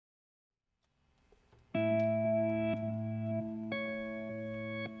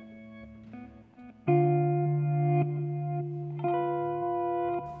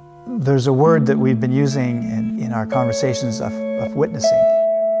There's a word that we've been using in our conversations of witnessing.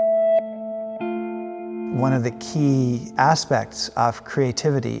 One of the key aspects of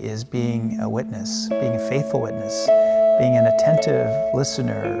creativity is being a witness, being a faithful witness, being an attentive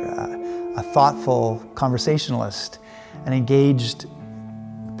listener, a thoughtful conversationalist, an engaged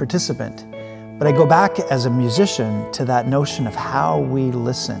participant. But I go back as a musician to that notion of how we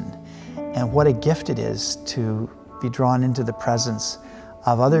listen and what a gift it is to be drawn into the presence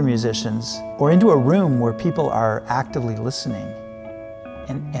of other musicians or into a room where people are actively listening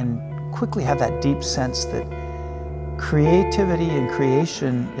and quickly have that deep sense that creativity and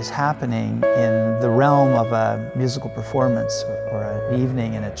creation is happening in the realm of a musical performance or an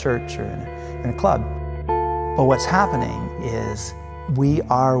evening in a church or in a club. But what's happening is we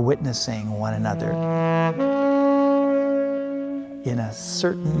are witnessing one another in a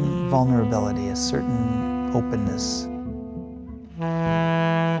certain vulnerability, a certain openness.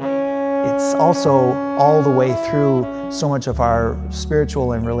 It's also all the way through so much of our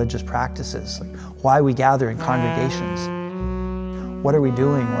spiritual and religious practices, like why we gather in congregations. What are we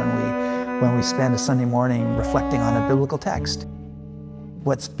doing when we spend a Sunday morning reflecting on a biblical text?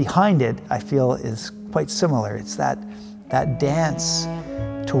 What's behind it, I feel, is quite similar. It's that dance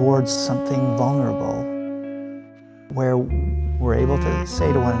towards something vulnerable, where we're able to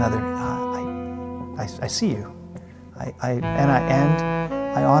say to one another, I see you, and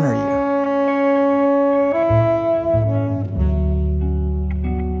I honor you.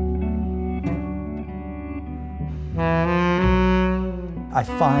 I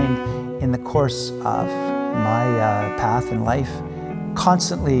find in the course of my path in life,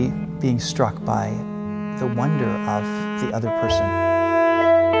 constantly being struck by the wonder of the other person.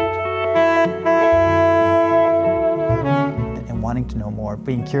 And wanting to know more,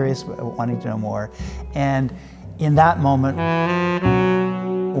 being curious, wanting to know more. And in that moment,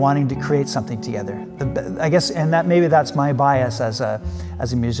 wanting to create something together. I guess, and that maybe that's my bias as a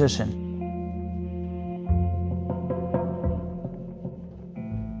musician.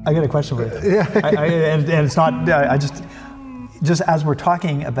 I got a question for you. Yeah. And it's not, just as we're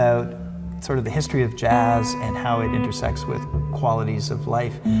talking about sort of the history of jazz and how it intersects with qualities of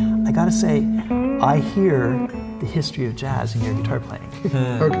life, I gotta say, I hear the history of jazz in your guitar playing.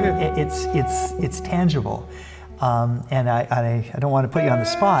 Okay. It's tangible. And I don't want to put you on the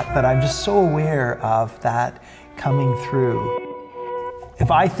spot, but I'm just so aware of that coming through.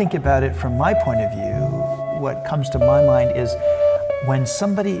 If I think about it from my point of view, what comes to my mind is when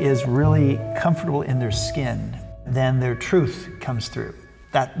somebody is really comfortable in their skin, then their truth comes through.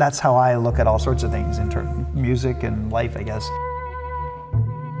 That's how I look at all sorts of things in terms of music and life, I guess.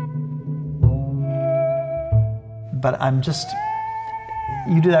 But I'm just,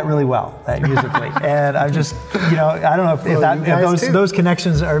 you do that really well, musically. And I'm just, I don't know if those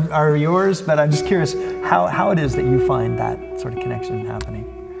connections are yours, but I'm just curious how it is that you find that sort of connection happening.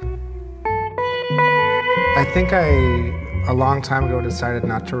 I think a long time ago decided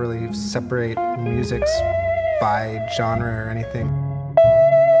not to really separate musics by genre or anything.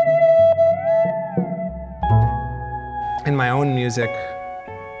 In my own music,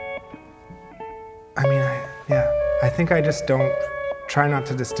 I think I just don't try not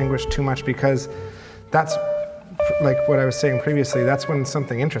to distinguish too much, because that's, like what I was saying previously, that's when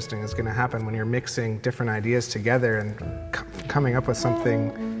something interesting is going to happen, when you're mixing different ideas together and coming up with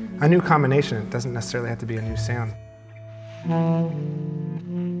something, a new combination. It doesn't necessarily have to be a new sound.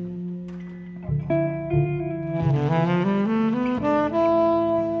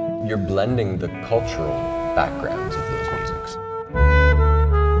 You're blending the cultural backgrounds of those musics.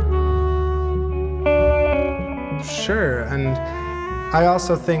 Sure, and I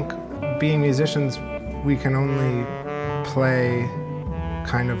also think being musicians, we can only play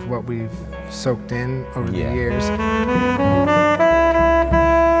kind of what we've soaked in over the years.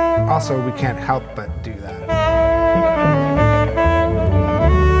 Also, we can't help but do that.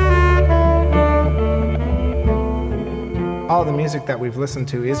 All the music that we've listened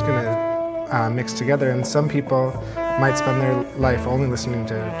to is going to mix together, and some people might spend their life only listening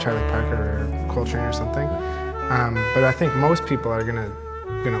to Charlie Parker or Coltrane or something. But I think most people are gonna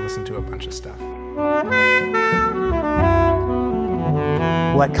listen to a bunch of stuff.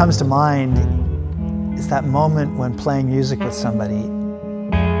 What comes to mind is that moment when playing music with somebody,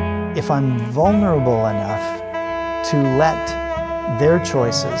 if I'm vulnerable enough to let their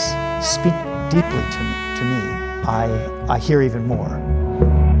choices speak deeply to me, I hear even more.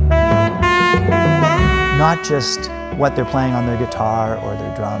 Not just what they're playing on their guitar or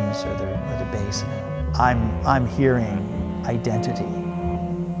their drums or their bass. I'm hearing identity.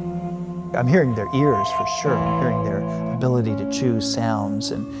 I'm hearing their ears for sure. I'm hearing their ability to choose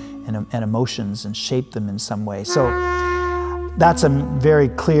sounds and and emotions and shape them in some way. So that's a very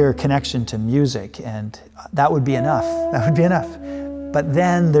clear connection to music, and that would be enough. That would be enough. But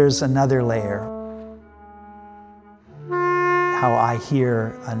then there's another layer. How I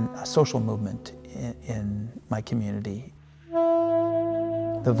hear a social movement in my community.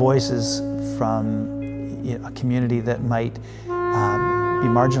 The voices from a community that might be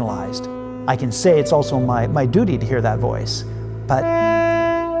marginalized. I can say it's also my duty to hear that voice, but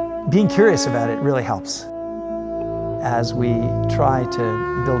being curious about it really helps as we try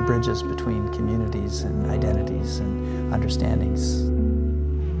to build bridges between communities and identities and understandings.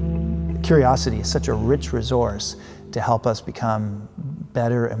 Curiosity is such a rich resource to help us become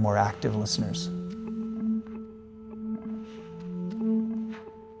better and more active listeners.